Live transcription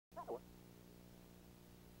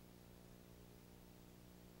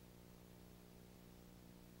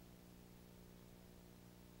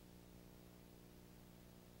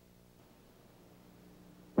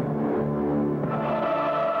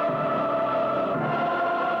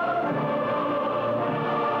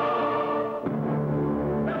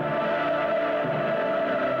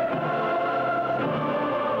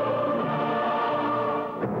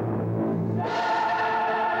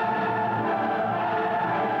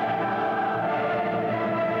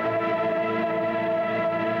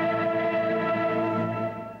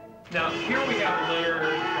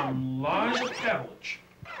Pavlich.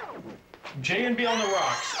 J and B on the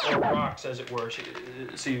rocks, or rocks as it were.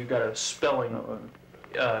 See, you've got a spelling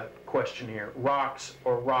question here. Rocks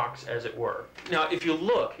or rocks as it were. Now, if you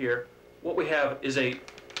look here, what we have is an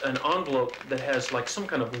envelope that has like some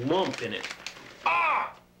kind of lump in it.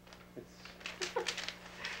 Ah!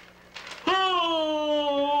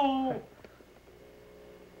 Oh!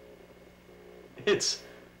 It's,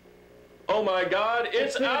 oh my God,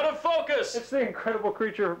 it's out of focus! It's the incredible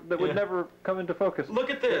creature that would never come into focus. Look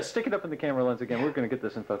at this. Stick it up in the camera lens again. We're going to get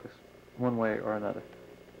this in focus, one way or another.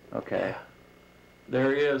 Okay. Yeah.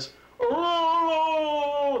 There he is.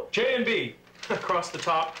 Oh! J and B, across the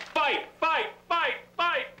top. Fight, fight, fight,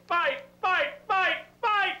 fight, fight, fight, fight,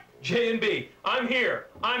 fight! J and B, I'm here.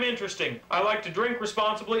 I'm interesting. I like to drink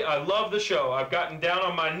responsibly. I love the show. I've gotten down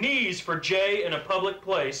on my knees for Jay in a public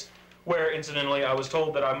place, where, incidentally, I was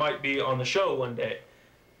told that I might be on the show one day.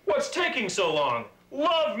 What's taking so long?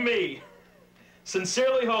 Love me!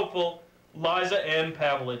 Sincerely hopeful, Liza M.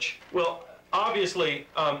 Pavlich. Well, obviously,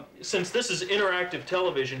 since this is interactive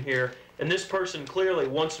television here, and this person clearly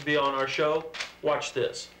wants to be on our show, watch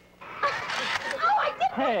this. Oh, I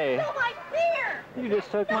didn't spill my beer! You just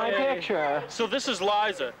took my picture. So this is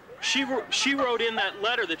Liza. She wrote in that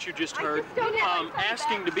letter that you just heard,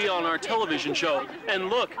 asking to be on our television show. And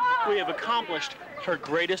look, we have accomplished her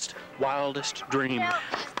greatest, wildest dream.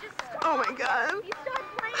 Oh my God. You start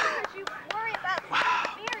playing because you worry about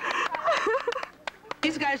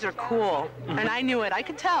These guys are cool, and I knew it. I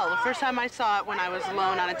could tell the first time I saw it when I was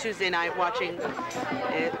alone on a Tuesday night watching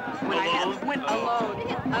it. When I went alone,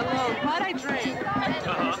 but I drank.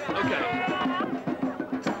 Okay.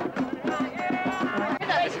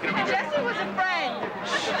 Jesse was a friend.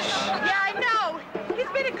 Yeah, I know. He's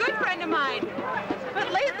been a good friend of mine.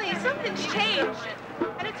 But lately, something's changed,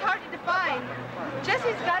 and it's hard to define.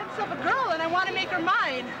 Jesse's got himself a girl, and I want to make her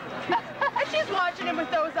mine. And she's watching him with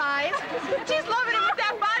those eyes. She's loving him with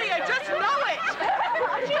that body. I just know it.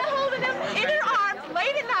 She's holding him in her arms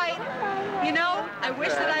late at night. You know, I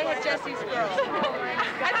wish that I had Jesse's girl.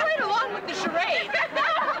 I played along with the charade.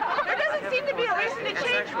 There doesn't seem to be a reason to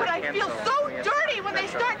change, but I feel so dirty when they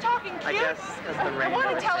start talking cute. I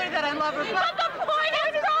want to tell her that I love her, but the point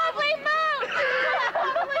is probably moot.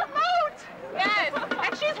 Probably moot. Yes.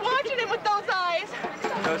 And she's watching him with those eyes.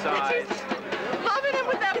 Those eyes. Loving him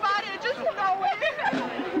with that body, I just know it.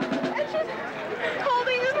 And she's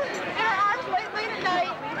holding him in her arms late at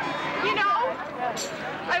night. You know,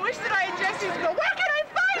 I wish that I had Jesse's girl. Where can I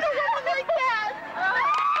find a woman like that?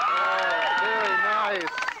 Oh, very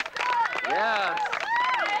nice. Yes.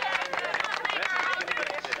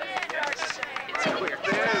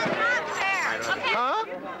 Huh?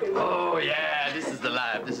 Oh yeah, this is the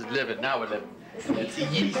life. This is living. Now we're living. It's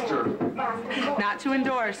Easter. Not to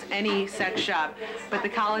endorse any sex shop, but the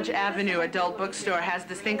College Avenue adult bookstore has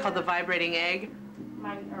this thing called the vibrating egg.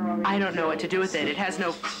 I don't know what to do with it. It has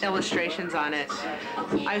no illustrations on it.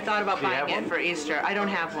 I thought about buying it for Easter. I don't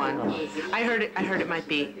have one. I heard it might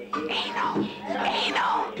be anal.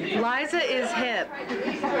 Anal. Liza is hip.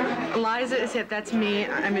 Liza is hip. That's me.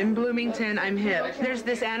 I'm in Bloomington. I'm hip. There's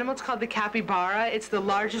this animal. It's called the capybara. It's the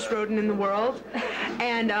largest rodent in the world.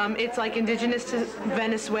 And it's like indigenous to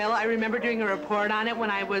Venezuela. I remember doing a report on it when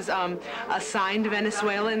I was assigned to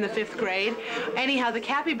Venezuela in the 5th grade. Anyhow, the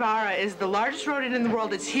capybara is the largest rodent in the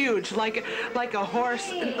world. It's huge, like a horse,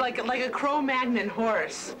 like a Cro-Magnon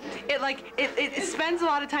horse. It spends a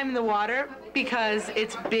lot of time in the water because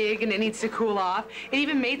it's big and it needs to cool off. It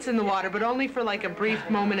even mates in the water, but only for like a brief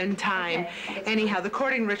moment in time. Anyhow, the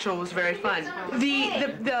courting ritual was very fun.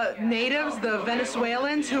 The natives, the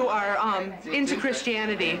Venezuelans who are into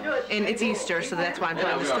Christianity, and it's Easter, so that's why I'm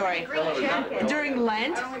telling the story. During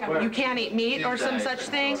Lent, you can't eat meat or some such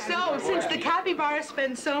thing. So since the capybara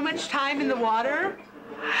spends so much time in the water,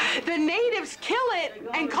 the natives kill it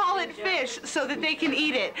and call it fish so that they can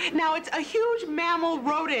eat it. Now, it's a huge mammal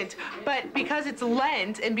rodent, but because it's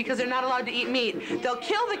Lent and because they're not allowed to eat meat, they'll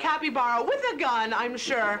kill the capybara with a gun, I'm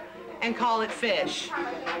sure, and call it fish.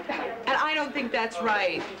 And I don't think that's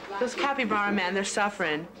right. Those capybara, man, they're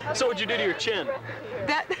suffering. So what'd you do to your chin?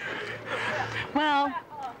 Well,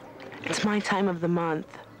 it's my time of the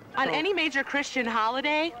month. On any major Christian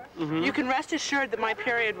holiday, you can rest assured that my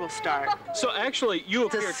period will start. So actually, you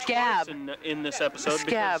appear twice in this episode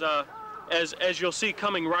because, as you'll see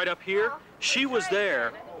coming right up here, she was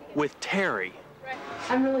there with Terry.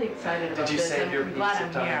 I'm really excited about this. save your I'm glad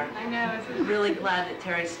piece of I'm here. I know. I'm really glad that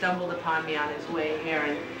Terry stumbled upon me on his way here,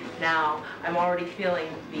 and now I'm already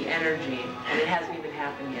feeling the energy, and it hasn't even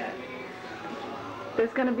happened yet.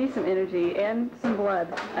 There's going to be some energy and some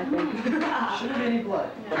blood, I think. Shouldn't be any blood.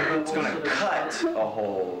 It's going to cut a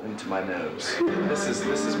hole into my nose. This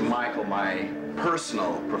is Michael, my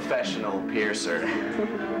personal professional piercer,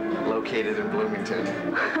 located in Bloomington.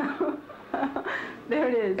 There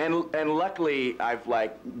it is. And luckily, I've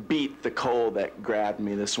beat the cold that grabbed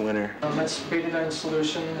me this winter. That's betadine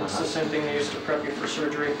solution. It's the same thing they use to prep you for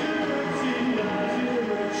surgery.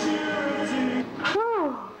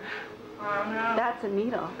 Whew. That's a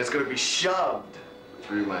needle. It's going to be shoved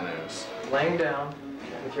through my nose. Laying down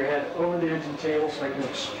with your head over the edge of the table so I can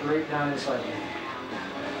look straight down inside you.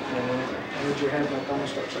 And with your head like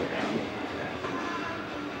almost upside down.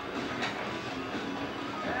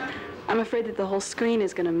 I'm afraid that the whole screen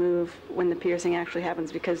is going to move when the piercing actually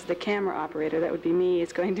happens because the camera operator, that would be me,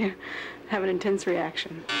 is going to have an intense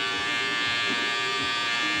reaction.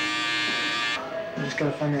 You just got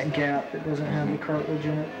to find that gap that doesn't have the cartilage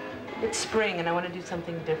in it. It's spring and I want to do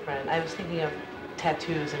something different. I was thinking of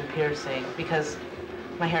tattoos and piercing because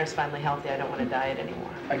my hair is finally healthy. I don't want to dye it anymore.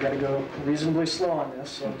 I got to go reasonably slow on this,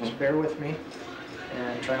 so just bear with me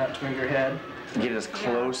and try not to move your head. Get as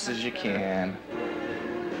close as you can.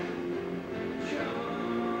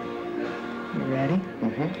 You ready?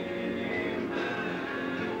 Mm-hmm.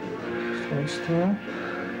 Stay still.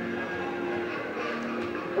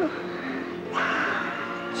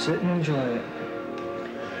 Sit and enjoy it.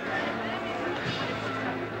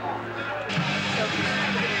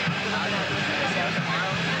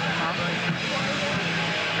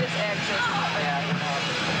 This exit.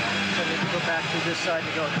 So I need to go back to this side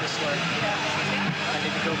and go this way. I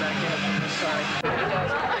need to go back in from this side.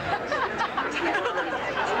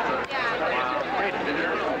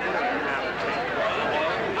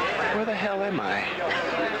 Where the hell am I?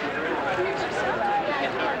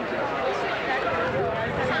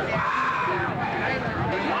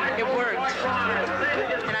 It worked.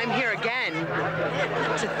 And I'm here again.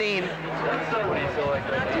 It's a theme.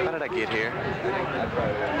 How did I get here?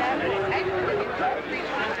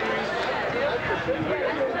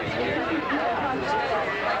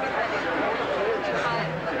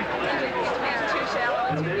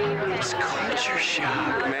 It's culture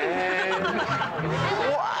shock, man.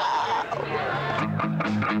 Wow.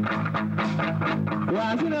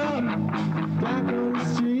 Rising up, back on the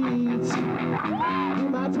streets. Give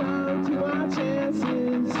my time to my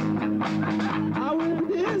chances. I went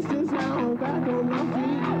the distance, now I'm back on my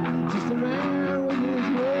feet. Just a man with his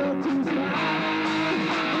will to smile.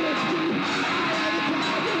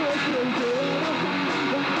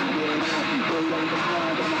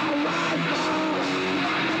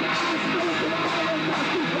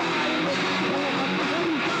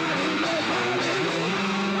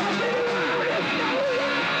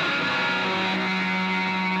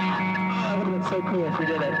 So cool if we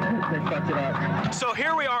did it. They fucked it up. So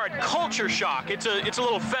here we are at Culture Shock. It's a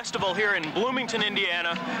little festival here in Bloomington,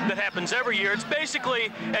 Indiana that happens every year. It's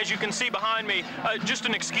basically, as you can see behind me, just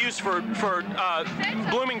an excuse for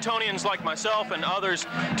Bloomingtonians like myself and others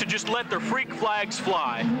to just let their freak flags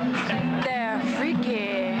fly. They're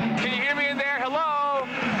freaky. Can you hear me in there? Hello?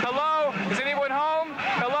 Hello? Is anyone home?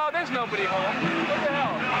 Hello? There's nobody home. What the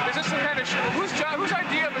hell? Is this some kind of show? Whose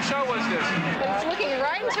idea of a show was this? It's looking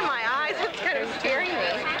right into my eyes. It's kind of scaring me.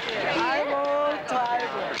 I'm all tired.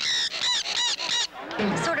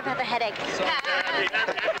 Sort of have a headache.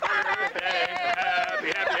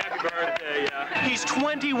 Happy birthday, yeah. He's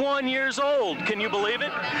 21 years old. Can you believe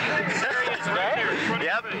it? There he is, right here.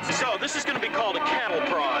 Yep. So this is going to be called a cattle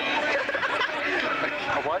prod.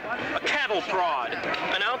 A what? A cattle prod.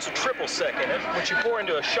 An ounce of triple sec in it, which you pour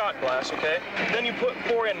into a shot glass, okay? Then you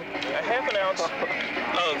pour in a half an ounce of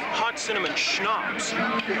hot cinnamon schnapps.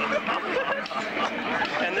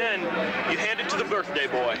 And then you hand it to the birthday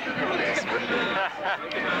boy.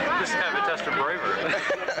 Just have a test of bravery.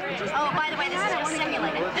 Oh, by the way, this is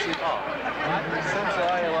simulated. Since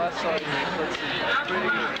I last saw you,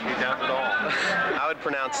 you doubt it all. I would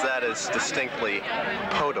pronounce that as distinctly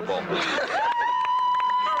potable.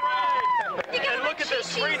 And look at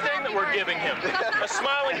this free thing that we're giving him. A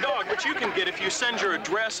smiling dog, which you can get if you send your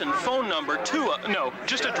address and phone number to no,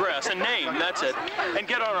 just address and name, that's it, and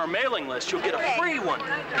get on our mailing list. You'll get a free one.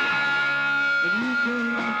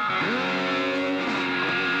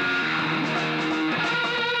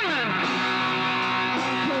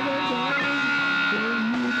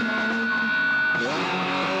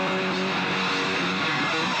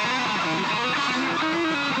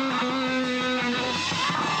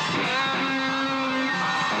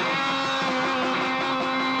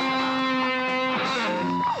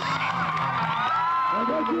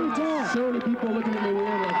 So many people looking at me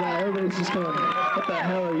weird like that. Everybody's just going, what the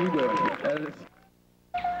hell are you doing?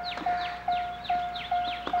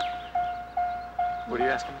 What are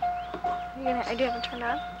you asking me? I do have it turned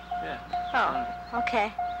on? Yeah. Oh,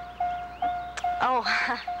 okay. Oh,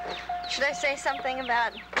 should I say something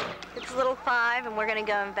about it's little 5 and we're gonna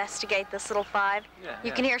go investigate this little 5? Yeah,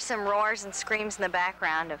 You can hear some roars and screams in the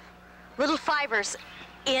background of little 5ers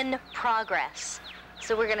in progress.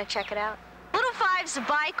 So we're gonna check it out. Little 5's a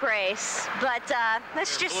bike race, but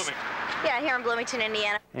let's just... Yeah, here in Bloomington,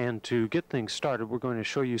 Indiana. And to get things started, we're going to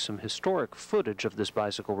show you some historic footage of this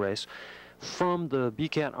bicycle race from the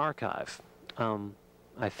BCAT archive,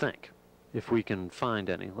 I think, if we can find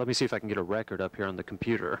any. Let me see if I can get a record up here on the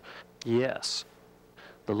computer. Yes.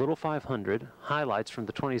 The Little 500 highlights from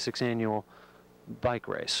the 26th annual bike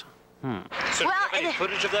race. So do you have any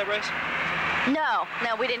footage of that race? No,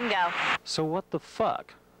 we didn't go. So what the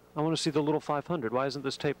fuck? I want to see the Little 500. Why isn't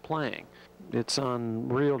this tape playing? It's on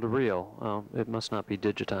reel-to-reel. Oh, it must not be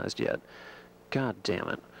digitized yet. God damn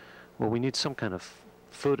it. Well, we need some kind of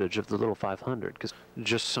footage of the Little 500, because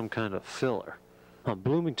just some kind of filler. A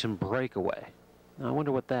Bloomington breakaway. I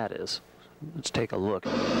wonder what that is. Let's take a look.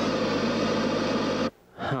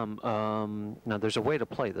 Now there's a way to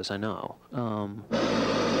play this, I know.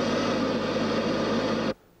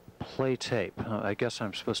 Play tape. I guess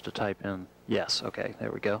I'm supposed to type in... Yes, okay,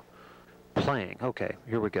 there we go. Playing, okay,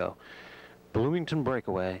 here we go. Bloomington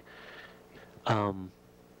breakaway.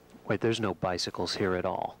 Wait, there's no bicycles here at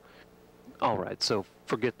all. Alright, so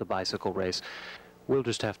forget the bicycle race. We'll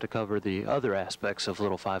just have to cover the other aspects of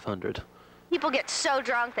Little 500. People get so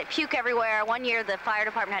drunk, they puke everywhere. One year, the fire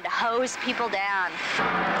department had to hose people down.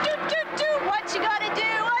 Do, what you gonna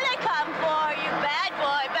do? What they come for, you bad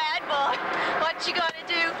boy, bad boy. What you gonna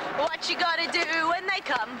do? What you gonna do when they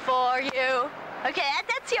come for you? Okay,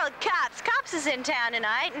 that's the old Cops. Cops is in town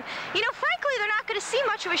tonight, and, you know, frankly, they're not gonna see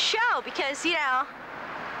much of a show because, you know,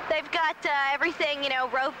 they've got everything, you know,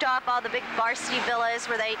 roped off, all the big varsity villas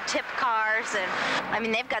where they tip cars, and, I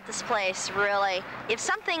mean, they've got this place really. If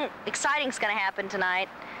something exciting's gonna happen tonight,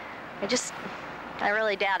 I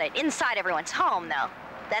really doubt it. Inside everyone's home, though.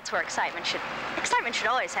 That's where excitement should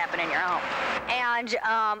always happen in your home.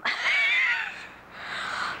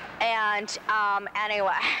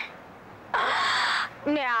 Anyway.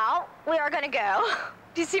 Now, we are gonna go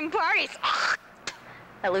do some parties.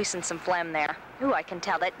 I loosened some phlegm there. Ooh, I can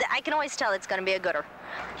tell that. I can always tell it's gonna be a gooder.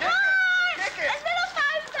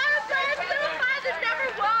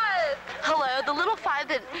 Hello, the little 5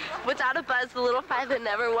 that without a buzz, the little 5 that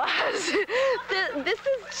never was. This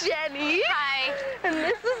is Jenny. Hi. And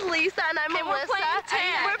this is Lisa, and I'm Melissa.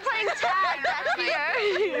 We're playing tag back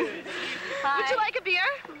here. Would you like a beer?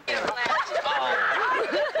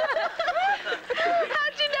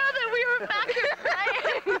 How'd you know that we were back here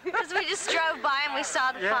playing? Because we just drove by and we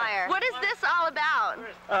saw the fire. What is this all about?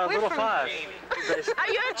 Little 5. Are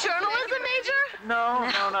you a journalism major? No,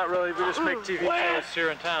 not really. We just make TV shows here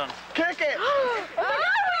in town. Kick it! Oh, we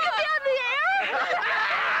can be on the air?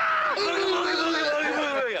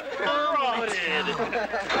 Rotted. I'm just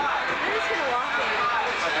gonna walk in.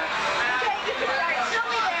 Okay, you can start. Show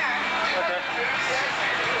me there. Okay.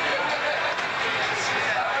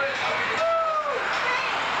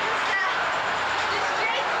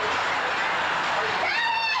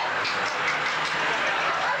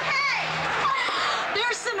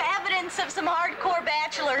 There's some evidence of some hardcore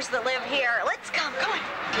bachelors that live here. Let's come on.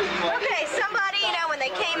 Okay, somebody, you know, when they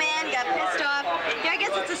came in, got pissed off. Yeah, I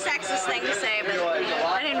guess it's a sexist thing to say, but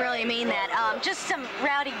I didn't really mean that. Just some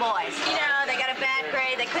rowdy boys. You know, they got a bad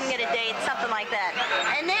grade, they couldn't get a date, something like that.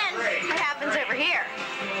 And then, what happens over here?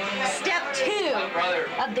 Step 2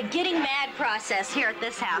 of the getting mad process here at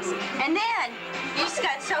this house. And then, you just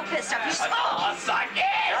got so pissed off. You just, oh, suck it!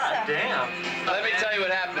 God damn. Let me tell you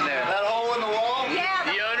what happened there. That hole in the wall? Yeah.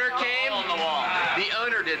 The owner came. On the wall. The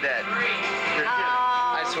owner did that.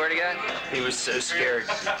 I swear to God. He was so scared.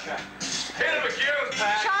 Chocolate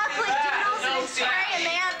doodles and spray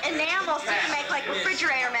enamels to make like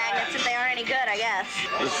refrigerator magnets if they aren't any good, I guess.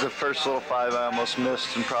 This is the first Little 5 I almost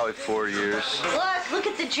missed in probably 4 years. Look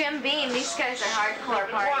at the Jim Beam. These guys are hardcore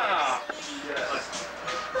parties. Wow.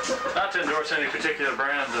 Not to endorse any particular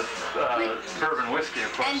brand of bourbon whiskey,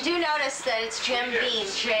 of course. And do notice that it's Jim Beam,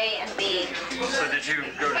 J and B. So did you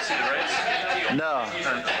go to see the race? No.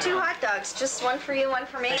 2 hot dogs, just one for you, one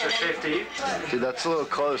for me. And then... 50. Dude, that's a little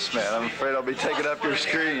close, man. I'm afraid I'll be taking up your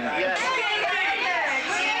screen.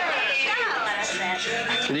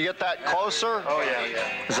 Can you get that closer? Oh, yeah.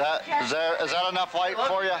 Is that enough light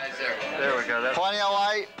for you? There we go. Plenty of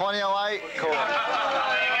light? Cool.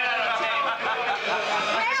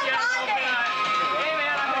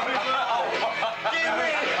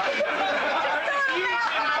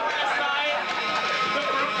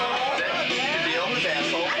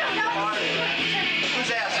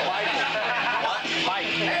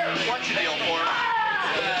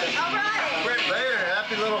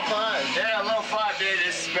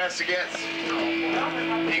 best it gets.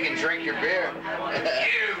 You can drink your beer.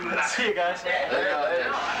 See you guys.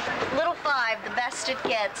 Little 5, the best it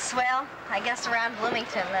gets. Well, I guess around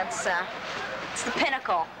Bloomington, that's it's the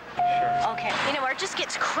pinnacle. Sure. Okay. You know where it just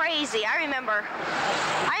gets crazy. I remember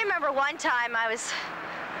one time I was,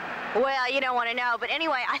 well, you don't want to know, but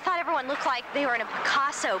anyway, I thought everyone looked like they were in a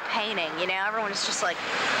Picasso painting, you know? Everyone was just like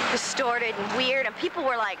distorted and weird, and people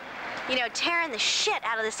were like, you know, tearing the shit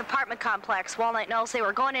out of this apartment complex, Walnut Knolls. They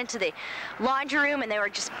were going into the laundry room and they were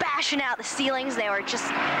just bashing out the ceilings. They were just,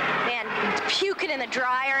 man, puking in the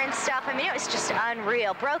dryer and stuff. I mean, it was just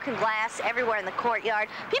unreal. Broken glass everywhere in the courtyard.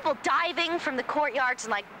 People diving from the courtyards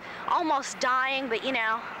and like almost dying, but you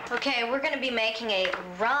know. Okay, we're gonna be making a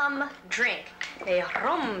rum drink. A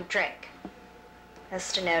rum drink,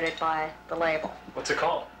 as denoted by the label. What's it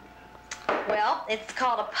called? Well, it's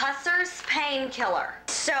called a Pusser's Painkiller.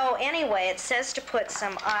 So anyway, it says to put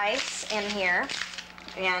some ice in here,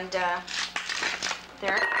 and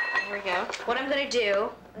there we go. What I'm gonna do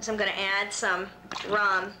is I'm gonna add some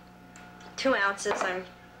rum, 2 ounces.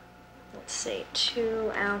 Let's see,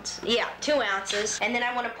 2 ounces. Yeah, 2 ounces. And then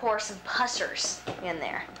I want to pour some Pussers in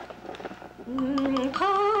there.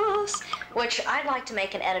 Puss, which I'd like to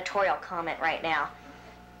make an editorial comment right now.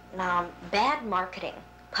 Bad marketing.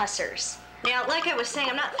 Pussers. Now, like I was saying,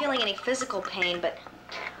 I'm not feeling any physical pain, but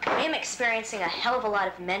I am experiencing a hell of a lot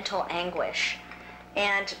of mental anguish.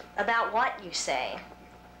 And about what, you say?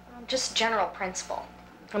 Just general principle.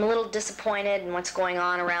 I'm a little disappointed in what's going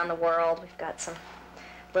on around the world. We've got some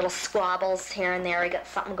little squabbles here and there. We got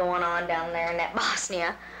something going on down there in that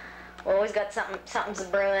Bosnia. We always got something's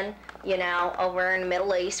brewing, you know, over in the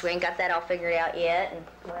Middle East. We ain't got that all figured out yet. And,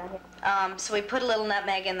 well, so we put a little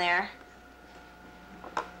nutmeg in there.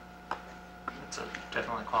 It's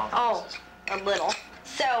definitely qualifies. Oh, a little.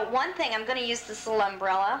 So one thing, I'm going to use this little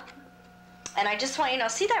umbrella, and I just want you to know,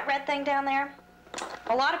 see that red thing down there?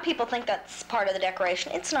 A lot of people think that's part of the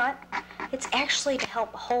decoration. It's not. It's actually to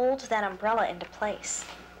help hold that umbrella into place.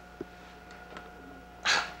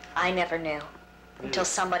 I never knew until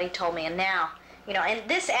somebody told me, and now, you know, and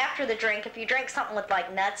this after the drink, if you drink something with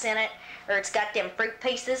like nuts in it, or it's got them fruit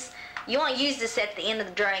pieces, you want to use this at the end of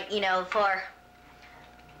the drink, you know, before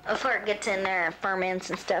it gets in there and ferments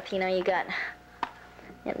and stuff, you know, you got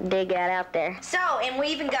to dig that out there. So, and we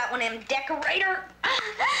even got one of them decorator,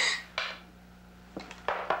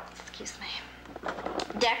 excuse me,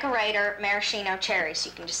 decorator maraschino cherries.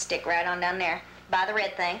 You can just stick right on down there by the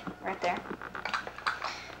red thing, right there.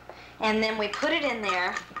 And then we put it in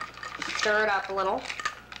there, stir it up a little,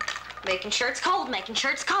 making sure it's cold, making sure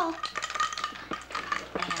it's cold.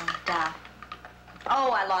 And, oh,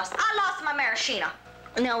 I lost my maraschino.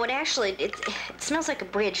 No, it smells like a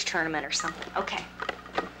bridge tournament or something. Okay.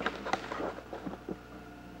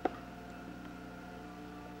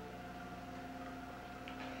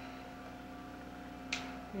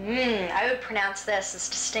 I would pronounce this as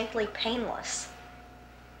distinctly painless.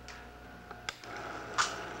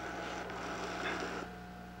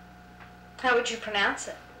 How would you pronounce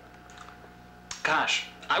it? Gosh,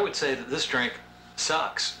 I would say that this drink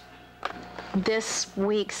sucks. This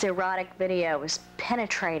week's erotic video is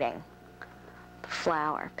penetrating the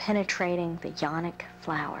flower, penetrating the yonic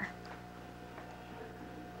flower.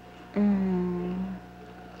 Ooh,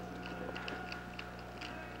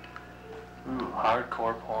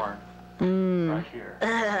 hardcore porn. Right here.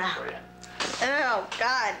 Oh,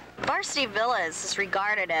 God. Varsity Villas is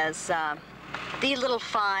regarded as the little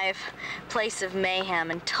 5 place of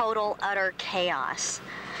mayhem and total, utter chaos.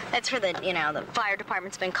 That's where the, you know, the fire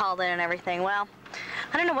department's been called in and everything. Well,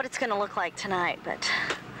 I don't know what it's going to look like tonight, but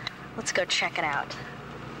let's go check it out.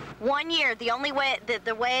 1 year, the only way,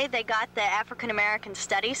 the way they got the African American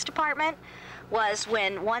Studies Department was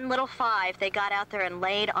when one little 5, they got out there and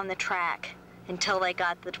laid on the track until they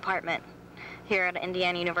got the department here at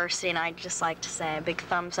Indiana University, and I'd just like to say a big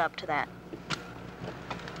thumbs up to that.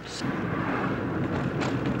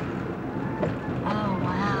 Oh,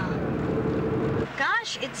 wow.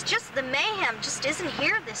 Gosh, it's just the mayhem just isn't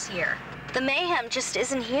here this year. The mayhem just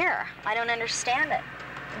isn't here. I don't understand it.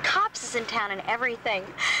 The cops is in town and everything.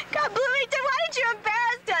 God, Bloomington, why did you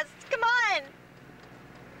embarrass us? Come on.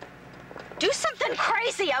 Do something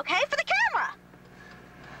crazy, okay, for the camera.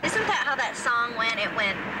 Isn't that how that song went? It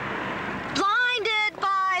went, blinded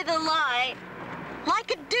by the light, like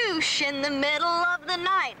a douche in the middle of the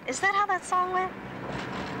night. Is that how that song went?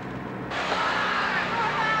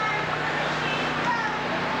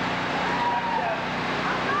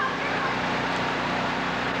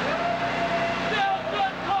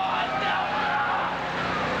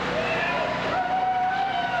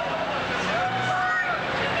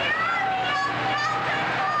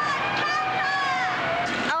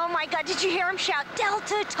 shout,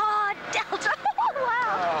 Delta, Todd, Delta. Wow.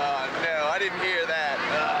 Oh, no, I didn't hear that.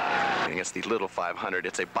 It's the Little 500.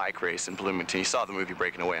 It's a bike race in Bloomington. You saw the movie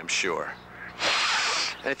Breaking Away, I'm sure.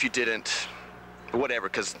 And if you didn't, whatever,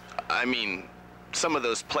 because, I mean, some of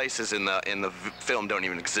those places in the film don't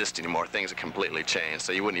even exist anymore. Things have completely changed,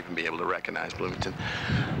 so you wouldn't even be able to recognize Bloomington.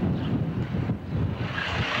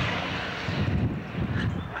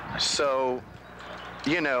 So,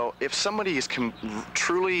 you know, if somebody is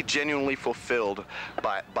truly, genuinely fulfilled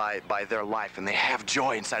by their life and they have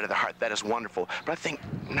joy inside of their heart, that is wonderful. But I think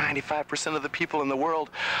 95% of the people in the world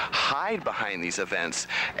hide behind these events.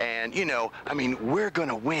 And, you know, I mean, we're going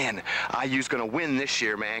to win. IU's going to win this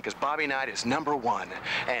year, man, because Bobby Knight is #1.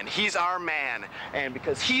 And he's our man. And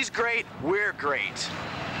because he's great, we're great.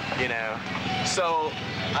 You know? So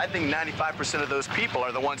I think 95% of those people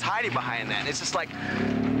are the ones hiding behind that. And it's just like,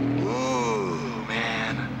 ooh,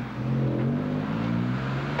 man.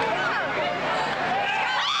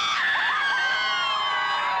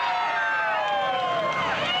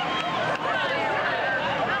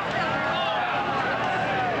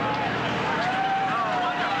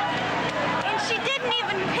 And she didn't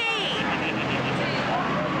even pee.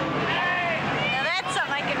 Now that's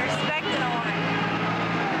something I can respect in a woman.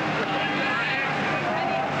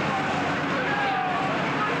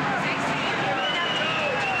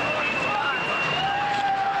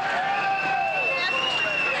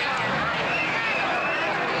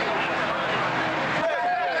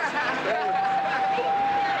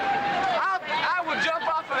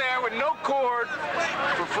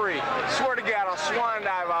 For free. Swear to God, I'll swan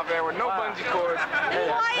dive off there with no bungee cords.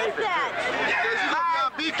 Why is that? Because you're going to be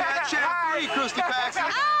on Beef Cat Channel 3, Krusty Paxson.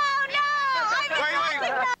 Oh, no! Wait.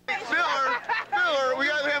 Filler, we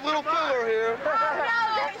got to have little Filler here. Oh,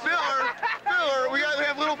 no! Filler, we got to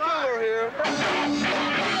have little Filler here.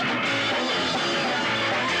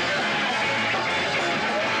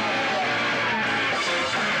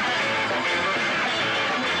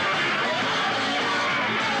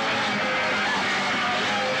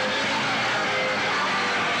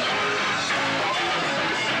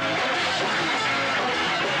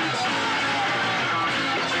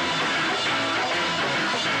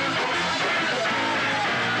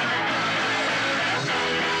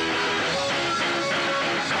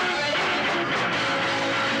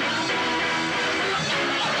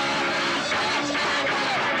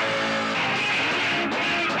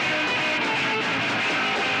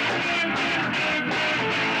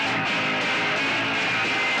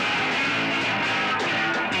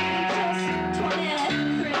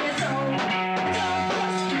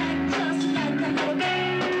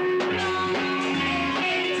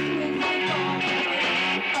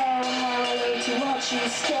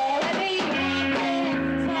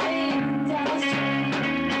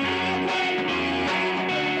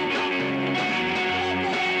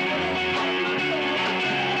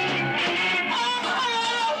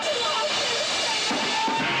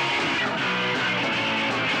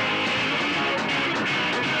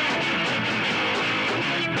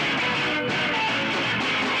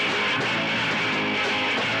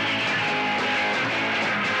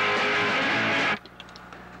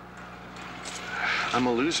 I'm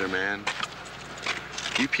a loser, man.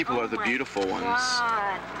 You people are the beautiful ones.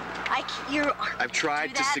 God. I've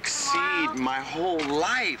tried to succeed my whole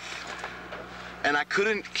life, and I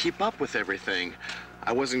couldn't keep up with everything.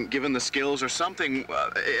 I wasn't given the skills or something.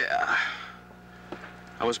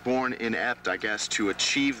 I was born inept, I guess, to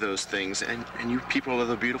achieve those things, and you people are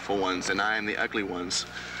the beautiful ones, and I am the ugly ones.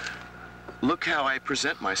 Look how I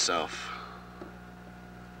present myself.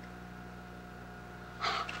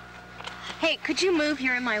 Hey, could you move?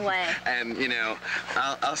 You're in my way. And, you know,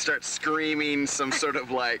 I'll start screaming some sort of,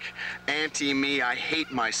 like, anti-me, I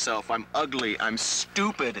hate myself, I'm ugly, I'm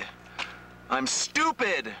stupid. I'm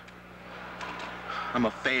stupid. I'm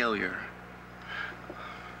a failure.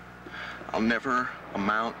 I'll never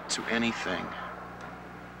amount to anything.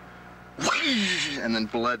 And then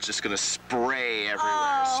blood's just gonna spray everywhere,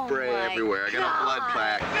 Oh, spray my everywhere. I got a blood God.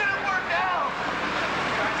 plaque. It didn't work out.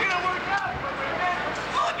 It didn't work out.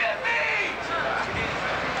 Look at me.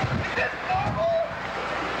 Is this normal?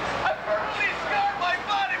 I permanently scarred my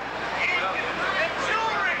body with ink and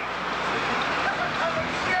jewelry. I'm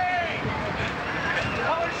ashamed.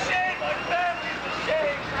 I'm ashamed. My family's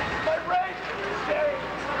ashamed. My race is ashamed.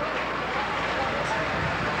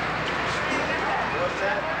 What's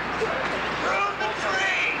that? Prune the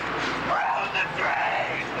tree. Prune the tree.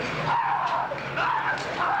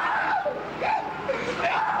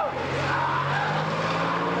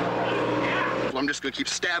 I'm just gonna keep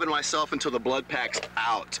stabbing myself until the blood packs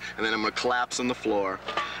out, and then I'm gonna collapse on the floor,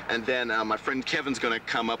 and then my friend Kevin's gonna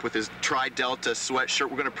come up with his Tri-Delta sweatshirt.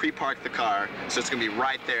 We're gonna pre-park the car, so it's gonna be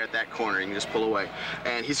right there at that corner. You can just pull away.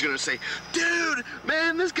 And he's gonna say, dude,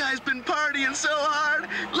 man, this guy's been partying so hard.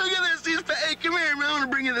 Look at this, hey, come here, man, I wanna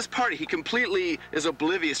bring you this party. He completely is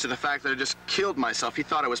oblivious to the fact that I just killed myself. He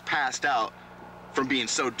thought I was passed out from being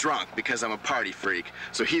so drunk because I'm a party freak.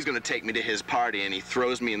 So he's gonna take me to his party, and he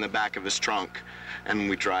throws me in the back of his trunk, and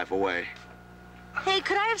we drive away. Hey,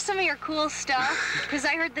 could I have some of your cool stuff? Because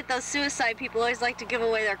I heard that those suicide people always like to give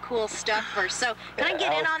away their cool stuff first. So can I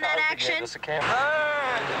get in on that action? Hey,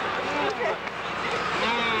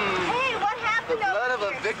 what happened The blood over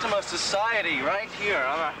of a victim of society right here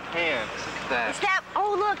on our hands. Look at that. Is that?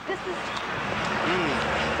 Oh, look, this is.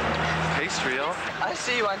 Pastry, I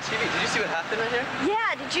see you on TV. Did you see what happened right here?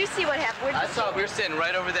 Yeah, did you see what happened? I saw. We were sitting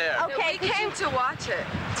right over there. Okay, we came to watch it.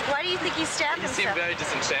 Why do you think he stabbed himself? He seemed very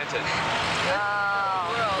disenchanted.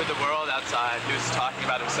 Oh. With the world outside. He was talking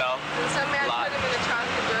about himself. And some man put him in the trunk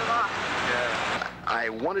and drove off. Yeah. I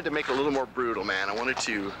wanted to make it a little more brutal, man. I wanted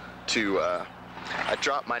I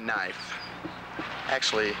dropped my knife.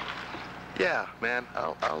 Actually, yeah, man,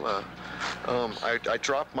 I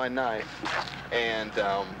dropped my knife, and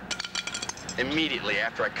immediately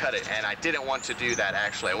after I cut it, and I didn't want to do that,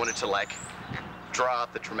 actually. I wanted to, like, draw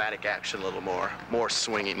out the dramatic action a little more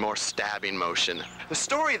swinging, more stabbing motion. The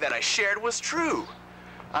story that I shared was true.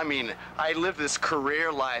 I mean, I lived this career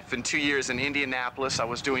life in 2 years in Indianapolis. I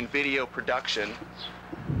was doing video production,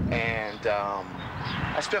 and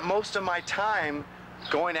I spent most of my time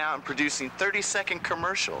going out and producing 30-second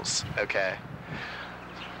commercials, okay?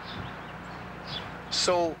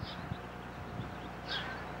 So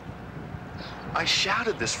I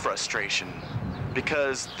shouted this frustration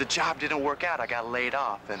because the job didn't work out. I got laid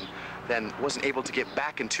off and then wasn't able to get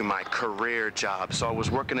back into my career job. So I was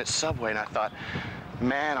working at Subway, and I thought,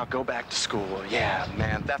 man, I'll go back to school. Yeah,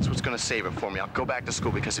 man, that's what's gonna save it for me. I'll go back to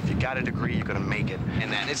school because if you got a degree, you're gonna make it.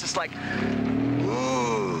 And then it's just like,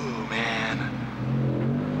 ooh, man.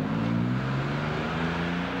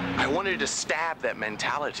 I wanted to stab that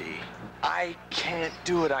mentality. I can't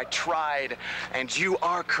do it. I tried, and you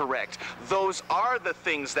are correct. Those are the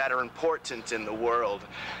things that are important in the world.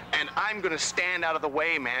 And I'm gonna stand out of the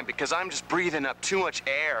way, man, because I'm just breathing up too much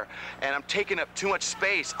air, and I'm taking up too much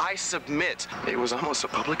space. I submit. It was almost a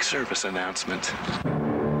public service announcement.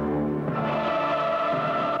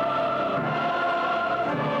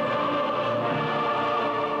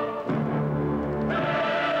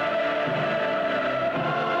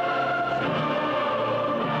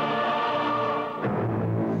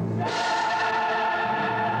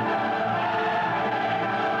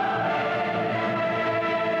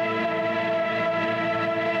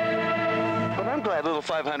 Little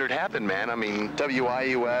 500 happened, man. I mean,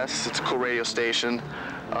 WIUS, it's a cool radio station.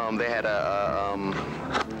 They had a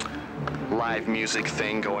live music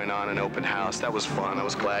thing going on, an open house. That was fun. I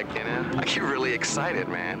was glad, you know. I get really excited,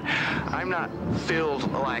 man. I'm not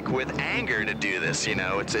filled like with anger to do this, you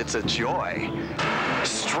know. It's a joy.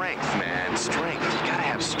 Strength, man. Strength. You gotta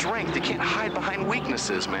have strength. You can't hide behind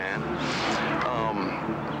weaknesses, man.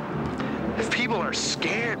 If people are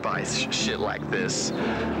scared by shit like this,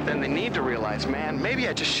 then they need to realize, man, maybe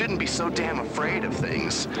I just shouldn't be so damn afraid of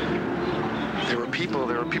things. There were people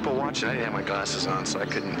watching. I didn't have my glasses on, so I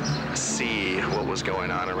couldn't see what was going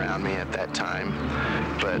on around me at that time.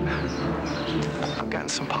 But I've gotten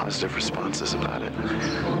some positive responses about it.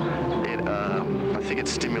 I think it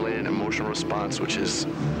stimulated an emotional response, which is,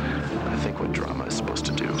 I think, what drama is supposed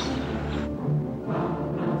to do.